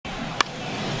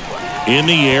In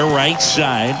the air, right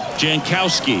side.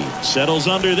 Jankowski settles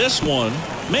under this one.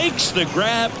 Makes the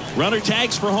grab. Runner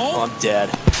tags for home. Oh, I'm dead.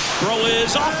 Throw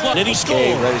is offline. And he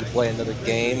scores. Ready to play another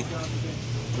game.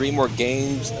 3 more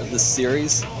games of this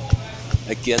series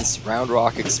against Round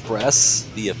Rock Express,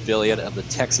 the affiliate of the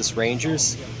Texas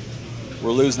Rangers.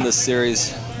 We're losing this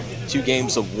series 2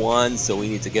 games of 1, so we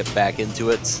need to get back into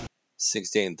it.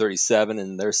 68-37,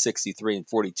 and they're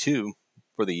 63-42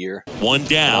 for the year. One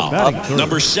down.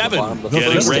 Number 7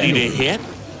 getting ready to hit.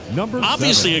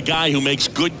 Obviously a guy who makes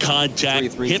good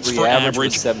contact, hits for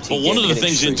average, but one of the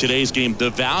things in today's game, the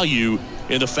value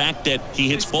in the fact that he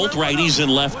hits both righties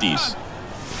and lefties.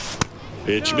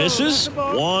 Pitch misses,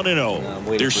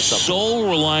 1-0. They're so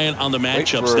reliant on the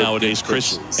matchups nowadays,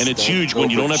 Chris, and it's huge when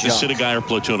you don't have to sit a guy or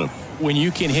platoon him. When you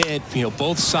can hit,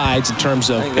 both sides in terms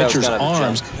of pitcher's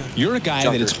arms, you're a guy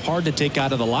that it's hard to take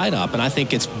out of the lineup, and I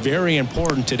think it's very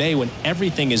important today when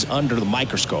everything is under the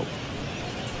microscope.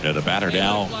 And the batter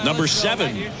now, number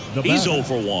 7. He's 0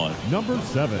 for 1. Number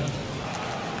 7.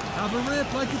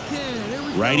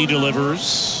 Righty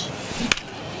delivers.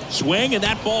 Swing, and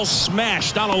that ball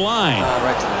smashed on a line.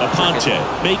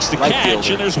 Aponte makes the catch,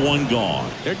 and there's one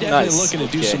gone. They're definitely looking to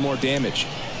do some more damage.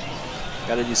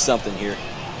 Got to do something here.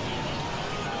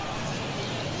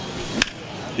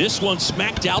 This one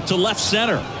smacked out to left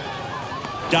center.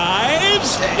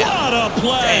 Dives. What a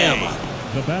play.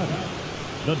 The batter,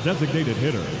 the designated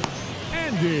hitter,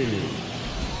 Andy.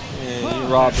 And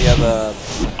you robbed me of a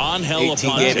Angel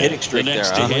 18-game hitting streak the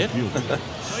next there, to hit.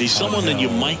 He's someone that you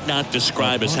might not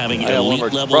describe as having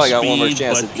elite level speed,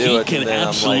 but he can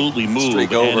absolutely move,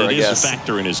 and it is a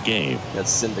factor in his game.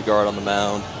 That's Syndergaard on the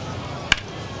mound.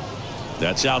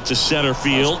 That's out to center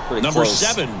field. Number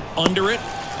 7 under it,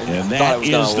 and that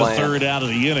is the 3rd out of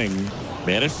the inning.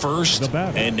 Man at first,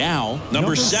 and now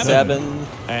number 7.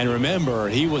 And remember,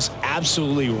 he was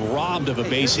absolutely robbed of a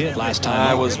base hit last time.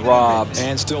 I was robbed.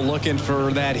 And still looking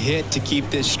for that hit to keep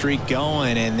this streak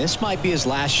going, and this might be his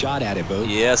last shot at it, Boog.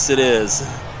 Yes, it is.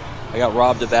 I got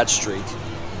robbed of that streak.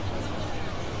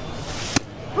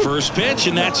 First pitch,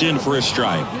 and that's in for a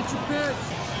strike.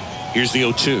 Here's the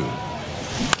 0-2.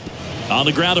 On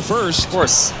the ground to first. Of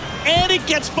course. And it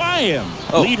gets by him.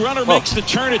 Lead runner makes the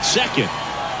turn at second.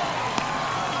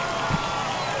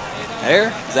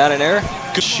 Error? Is that an error?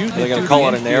 They're going to call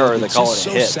it an error, or they call it a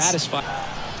hit.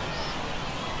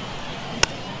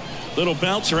 Little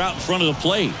bouncer out in front of the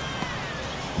plate.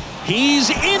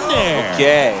 He's in there.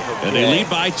 Okay. And they lead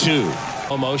by 2.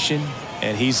 Motion,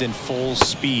 and he's in full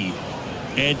speed.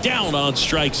 And down on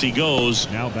strikes he goes.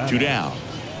 2 down.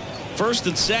 First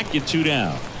and second, 2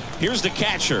 down. Here's the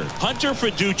catcher, Hunter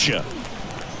Fiducia.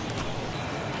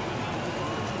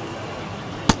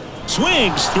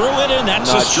 Swings through it, and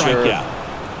that's a strikeout.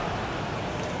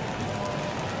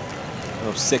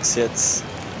 Oh, 6 hits.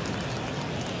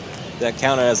 That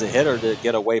counted as a hit, or did it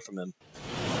get away from him?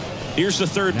 Here's the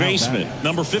third baseman,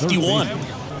 number 51.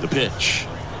 The pitch.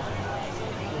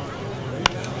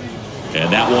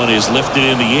 And that one is lifted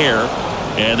in the air,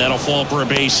 and that'll fall for a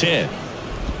base hit.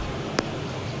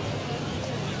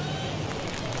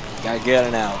 Gotta get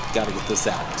it out. Gotta get this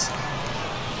out.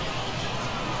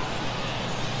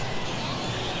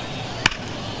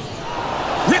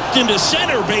 Ripped into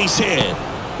center, base hit.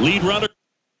 Lead runner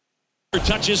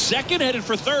touches second, headed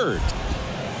for third.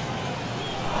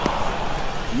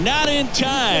 Not in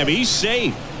time. He's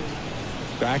safe.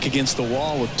 Back against the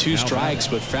wall with 2 strikes,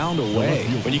 but found a way.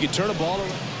 When you can turn a ball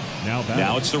around.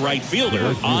 Now it's the right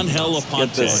fielder, Angel Aponte.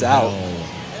 Get this out.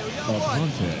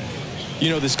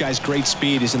 This guy's great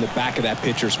speed is in the back of that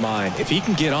pitcher's mind. If he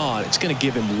can get on, it's going to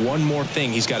give him one more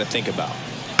thing he's got to think about.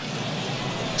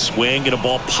 Swing, and a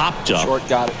ball popped up. Short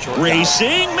got it. Short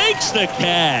Racing got it. Makes the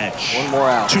catch. 1 more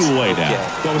out. 2 away now.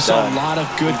 Well, we saw a lot of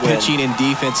good pitching and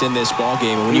defense in this ball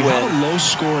game. And when you have a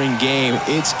low-scoring game,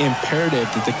 it's imperative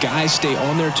that the guys stay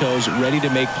on their toes, ready to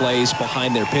make plays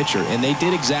behind their pitcher. And they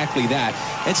did exactly that.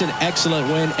 It's an excellent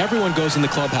win. Everyone goes in the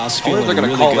clubhouse feeling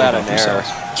really good about themselves.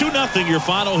 2-0 your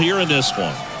final here in this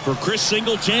one. For Chris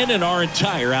Singleton and our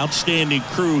entire outstanding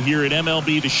crew here at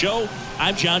MLB The Show,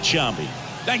 I'm John Shambi.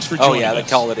 Thanks for joining us. They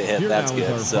called it a hit. That's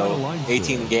good. So,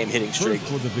 18-game hitting streak.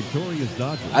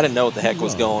 I didn't know what the heck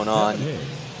was going on.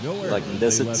 Like,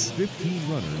 miss it.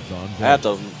 I have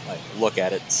to look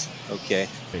at it. Okay.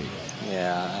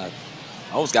 Yeah.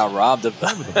 I almost got robbed of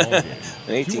an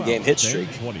 18-game hit streak.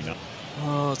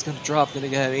 Oh, it's going to drop. Going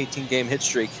to have an 18-game hit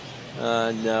streak.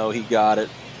 No, he got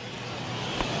it.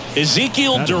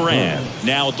 Ezekiel Duran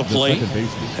now at the plate.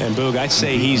 And Boog, I'd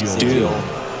say he's due.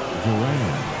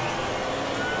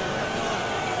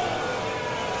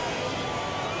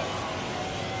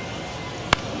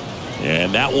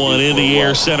 And that one in the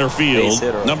air center field.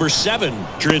 Number 7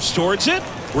 drifts towards it,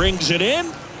 brings it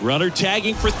in. Runner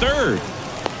tagging for third.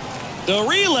 The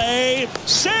relay,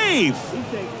 safe.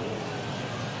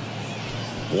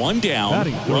 One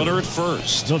down, runner at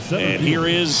first. And here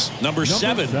is number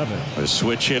 7, a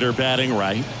switch hitter batting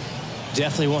right.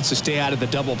 Definitely wants to stay out of the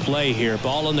double play here.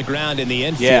 Ball on the ground in the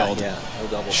infield. Yeah, no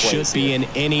double Should be an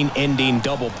inning-ending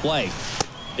double play.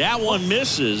 That one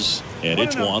misses, and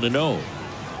it's 1-0.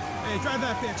 Hey, try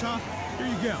that pitch, huh? Here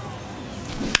you go.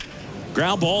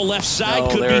 Ground ball left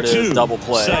side, could there be it 2. is, double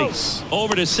play. Sice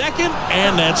over to second,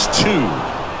 and that's 2.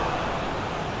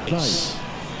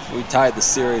 We tied the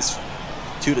series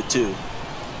 2-2.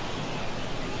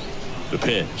 The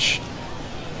pitch.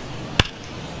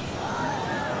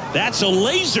 That's a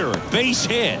laser base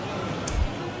hit.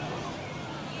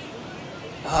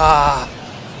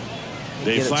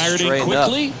 They fired it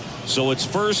quickly, so it's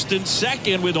first and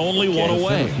second with only one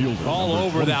away. All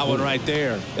over that one right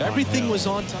there. Everything was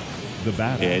on time.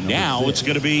 And now it's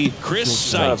going to be Chris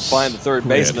Sice. Find the third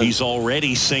baseman. He's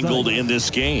already singled in this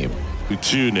game.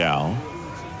 2 now.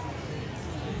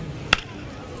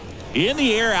 In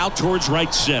the air out towards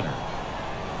right center.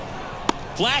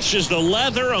 Flashes the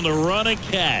leather on the run and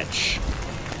catch.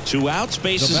 2 outs,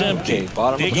 base is empty.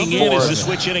 Digging in is the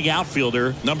switch hitting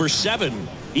outfielder, number 7.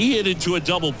 He hit into a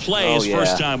double play his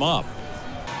first time up.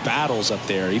 Battles up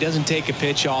there. He doesn't take a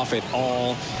pitch off at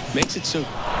all. Makes it so.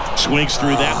 Swings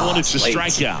through that one. It's a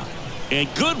strikeout. And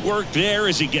good work there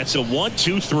as he gets a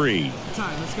 1-2-3.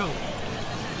 Time, let's go.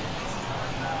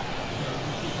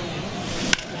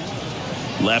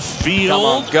 Left field. Come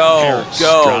on, go, Harris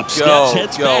go, drops, go, steps,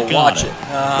 heads go. back Watch on it.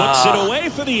 Puts it away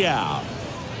for the out.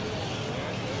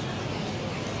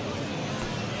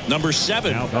 Number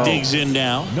 7 digs in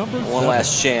now. One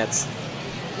last chance.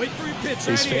 Wait for your pitch.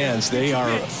 These fans, they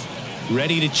are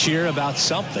ready to cheer about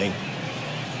something.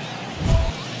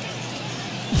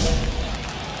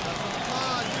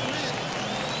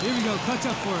 Here we go. Clutch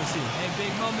up for us here. Hey,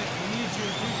 big moment. We need you.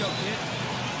 Here we go, kid.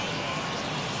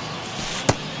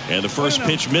 And the first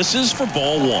pitch misses for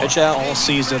ball 1. Pitch out. All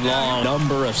season long.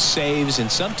 Number of saves, and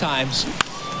sometimes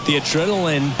the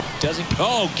adrenaline doesn't.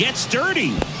 Oh, gets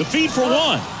dirty. The feed for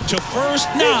 1. To first,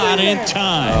 not in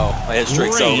time. Oh, my hit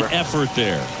streak's Great over. effort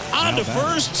there. On to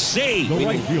first, save. We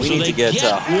So need they to get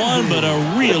one, but a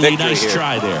really nice here.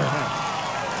 try there.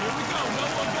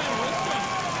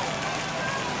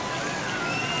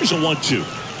 Here's a 1-2.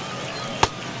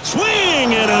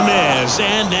 Swing and a miss,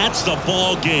 and that's the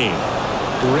ball game.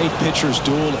 Great pitcher's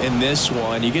duel in this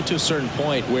one. You get to a certain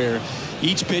point where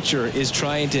each pitcher is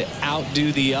trying to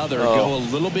outdo the other, go a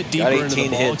little bit deeper into the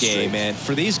ball game. And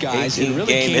for these guys, it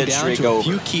really came down to a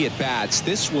few key at-bats.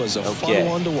 This was a fun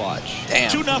one to watch.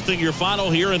 2-0 your final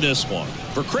here in this one.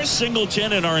 For Chris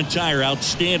Singleton and our entire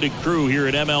outstanding crew here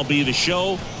at MLB The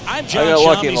Show, I'm John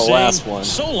lucky in Shammy the last saying one.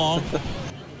 so long.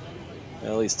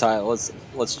 At least tie.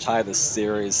 Let's tie this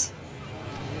series.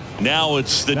 Now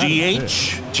it's the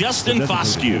DH, Justin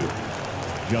Foscue.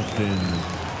 Justin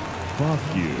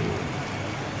Foscue.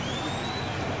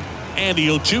 And the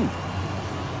 0-2.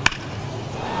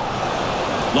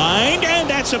 Lined, and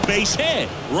that's a base hit.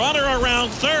 Runner around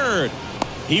third.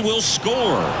 He will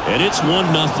score, and it's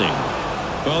 1-0.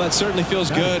 Well, that certainly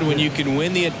feels good when you can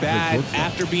win the at-bat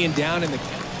after being down in the.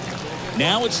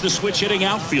 Now it's the switch hitting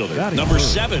outfielder, number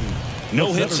 7.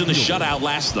 No hits in the shutout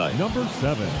last night. Number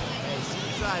 7.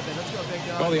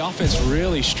 Well, the offense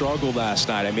really struggled last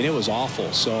night. I mean, it was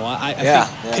awful. So I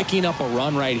think picking up a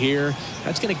run right here,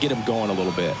 that's going to get him going a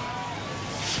little bit.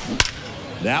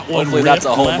 That one Hopefully that's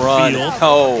a home run. Field.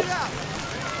 Oh.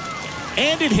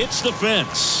 And it hits the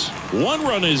fence. 1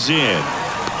 run is in.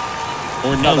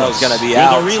 Or no, that was going to be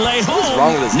out. The relay home. What's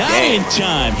wrong with this Not game? in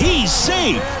time. He's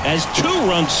safe as 2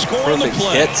 runs score on the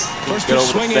play. First pitch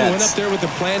swinging, went up there with a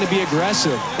plan to be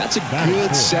aggressive. That's a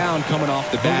good sound coming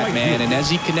off the bat, man. And as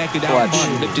he connected out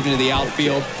and lifted into the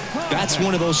outfield, that's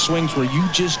one of those swings where you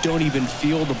just don't even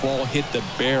feel the ball hit the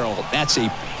barrel. That's a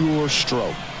pure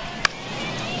stroke.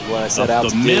 What I said up out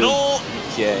the middle.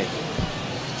 Okay.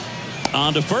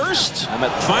 On to first.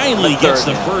 Finally gets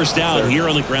the first out here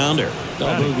on the grounder.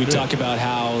 We talk about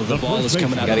how the ball is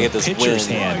coming out of the pitcher's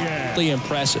hand. Really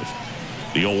impressive.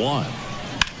 The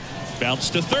 0-1.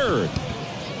 Bounce to third.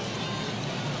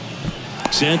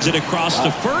 Sends it across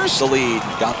to first. The lead.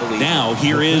 Got the lead. Now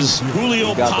here is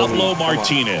Julio Pablo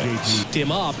Martinez.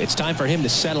 Him up. It's time for him to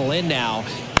settle in now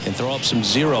and throw up some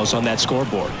zeros on that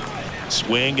scoreboard.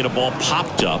 Swing and a ball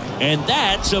popped up, and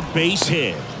that's a base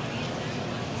hit.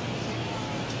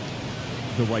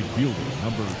 The right fielder,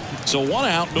 number 6. So 1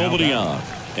 out, nobody on.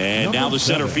 And now the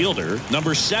center fielder,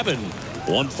 number 7,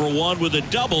 1 for 1 with a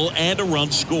double and a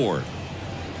run scored.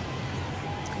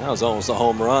 That was almost a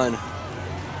home run.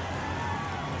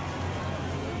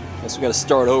 Guess we got to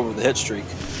start over the hit streak.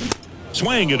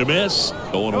 Swing and a miss.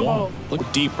 0-1.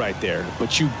 Look deep right there,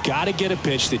 but you got to get a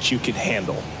pitch that you can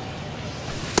handle.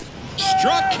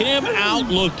 Struck him out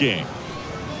looking.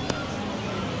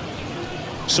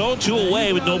 So 2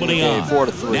 away with nobody on.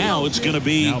 4-3. Now it's going to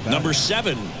be number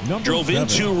 7. Drove in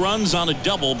 2 runs on a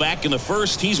double back in the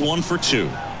first. He's 1 for 2.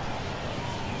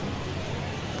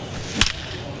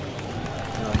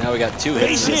 Now we got 2 hits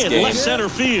Base in this hit, game. left center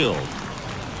field.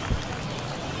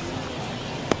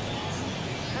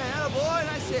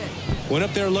 Went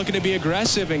up there looking to be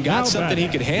aggressive and got something he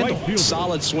could handle.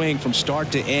 Solid swing from start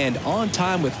to end. On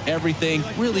time with everything.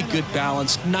 Really good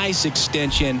balance. Nice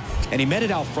extension. And he met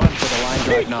it out front for the line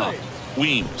drive knock.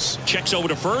 Weems checks over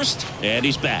to first, and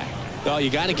he's back. Well, you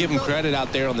got to give him credit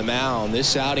out there on the mound.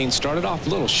 This outing started off a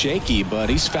little shaky, but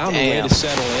he's found a way to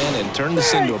settle in and turn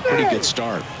this into a pretty good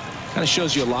start. Kind of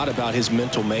shows you a lot about his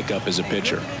mental makeup as a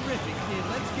pitcher.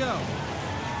 Let's go.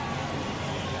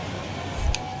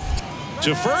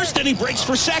 To first, and he breaks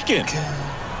for second.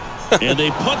 And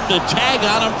they put the tag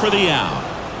on him for the out.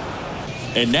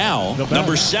 And now,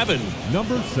 number 7.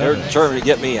 They're trying to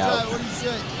get me out. What do you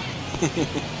say?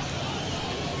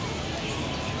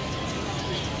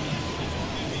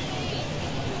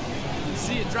 You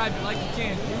see it, drive it like you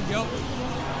can. Here we go.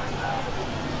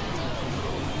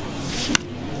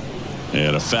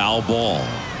 And a foul ball.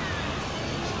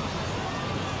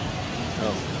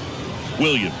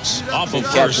 Williams off of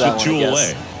first with 2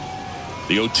 away.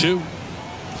 The 0-2.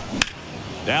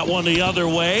 That one the other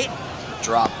way.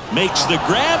 Drop. Makes the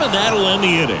grab, and that'll end the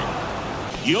inning.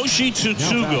 Yoshi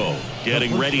Tsutsugo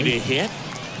getting ready to hit.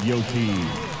 Yoshi.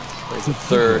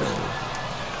 Third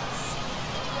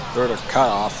or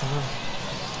cutoff.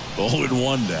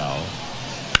 0-1 now.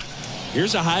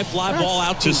 Here's a high fly ball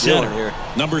out to center.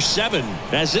 Number 7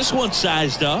 has this one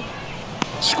sized up.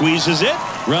 Squeezes it.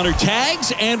 Runner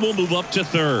tags and will move up to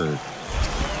third.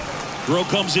 Throw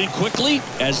comes in quickly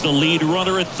as the lead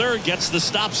runner at third gets the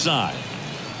stop sign.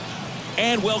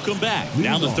 And welcome back.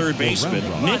 Now the third baseman,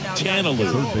 Nick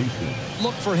Tanaloo.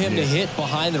 Look for him to hit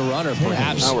behind the runner,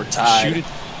 perhaps. Now we're tied. Shoot it.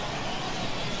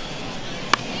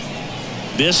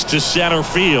 This to center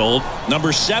field.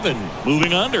 Number 7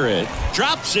 moving under it.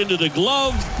 Drops into the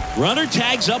glove. Runner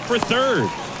tags up for third.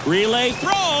 Relay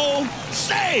throw.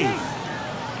 Save.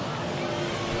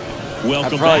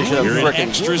 Welcome back. You're in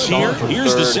extras here.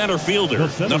 Here's the center fielder,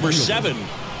 number 7.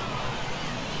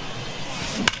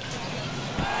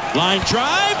 Line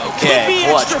drive. Okay, Could be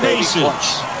clutch, extra baby, bases.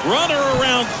 clutch. Runner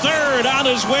around third on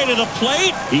his way to the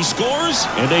plate. He scores,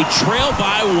 and they trail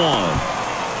by 1.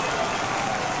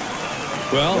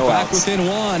 Well, back within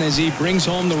 1 as he brings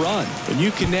home the run. When you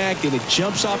connect and it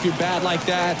jumps off your bat like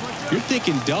that, you're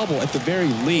thinking double at the very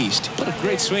least. What a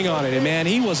great swing on it, and man,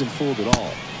 he wasn't fooled at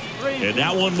all. And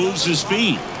that one moves his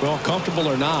feet. Well, comfortable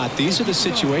or not, these are the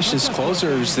situations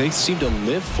closers, they seem to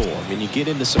live for. I mean, you get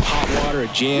into some hot water, a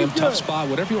jam, tough spot,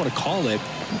 whatever you want to call it,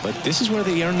 but this is where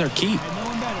they earn their keep. No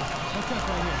one better. Clutch up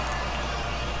right here.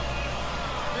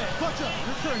 Hey, clutch up.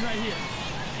 You're turn right here.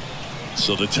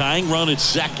 So the tying run at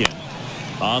second.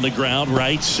 On the ground,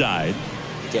 right side.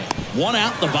 Okay. 1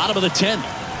 out, the bottom of the 10th.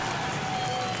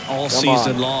 All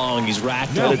season long, he's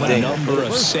racked up a number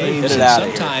of saves, and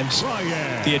sometimes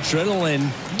the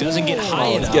adrenaline doesn't get high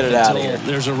enough until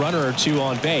there's a runner or 2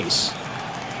 on base.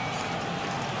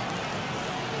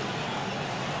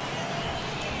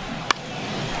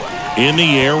 In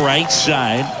the air, right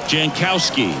side.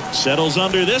 Jankowski settles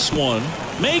under this one.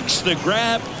 Makes the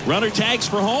grab. Runner tags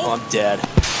for home. Oh, I'm dead.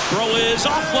 Throw is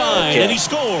offline, and he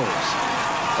scores.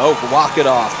 Oh, walk it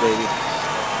off, baby.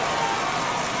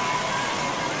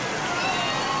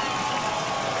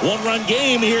 1-run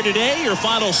game here today. Your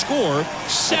final score,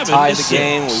 7-6. Tie the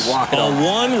game, we walk it off.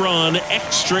 A 1-run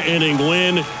extra inning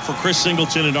win for Chris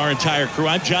Singleton and our entire crew.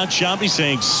 I'm John Shambi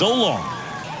saying so long.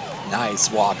 Nice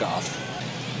walk-off.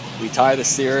 We tie the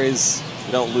series.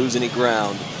 We don't lose any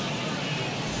ground.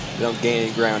 We don't gain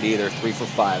any ground either. 3 for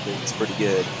 5. It's pretty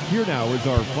good. Here now is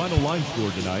our final line score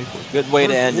tonight. Good way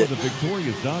to end it. The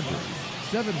victorious Dodgers.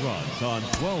 7 runs on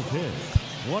 12 hits.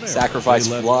 Sacrifice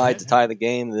fly to tie the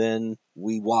game, then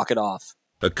we walk it off.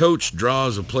 A coach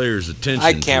draws a player's attention.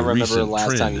 I can't to a remember the recent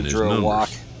last time trend you in his drew a numbers. walk.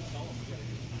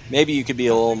 Maybe you could be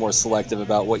a little more selective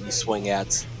about what you swing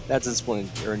at. That's just going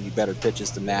to earn you better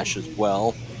pitches to mash as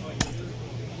well.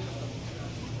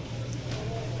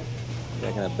 You're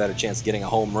going to have a better chance of getting a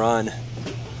home run.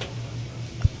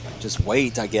 Just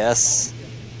wait, I guess.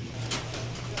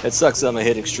 It sucks that my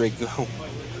hitting streak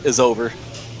is over.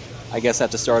 I guess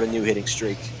have to start a new hitting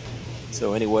streak.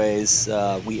 So anyways,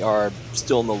 we are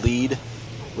still in the lead.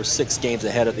 We're 6 games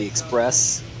ahead of the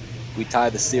Express. We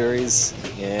tied the series,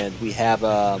 and we have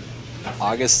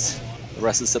August, the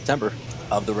rest of September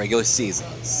of the regular season.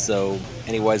 So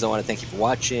anyways, I want to thank you for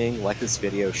watching. Like this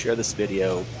video, share this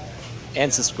video,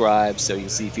 and subscribe so you can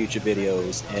see future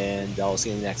videos. And I'll see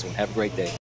you in the next one. Have a great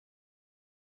day.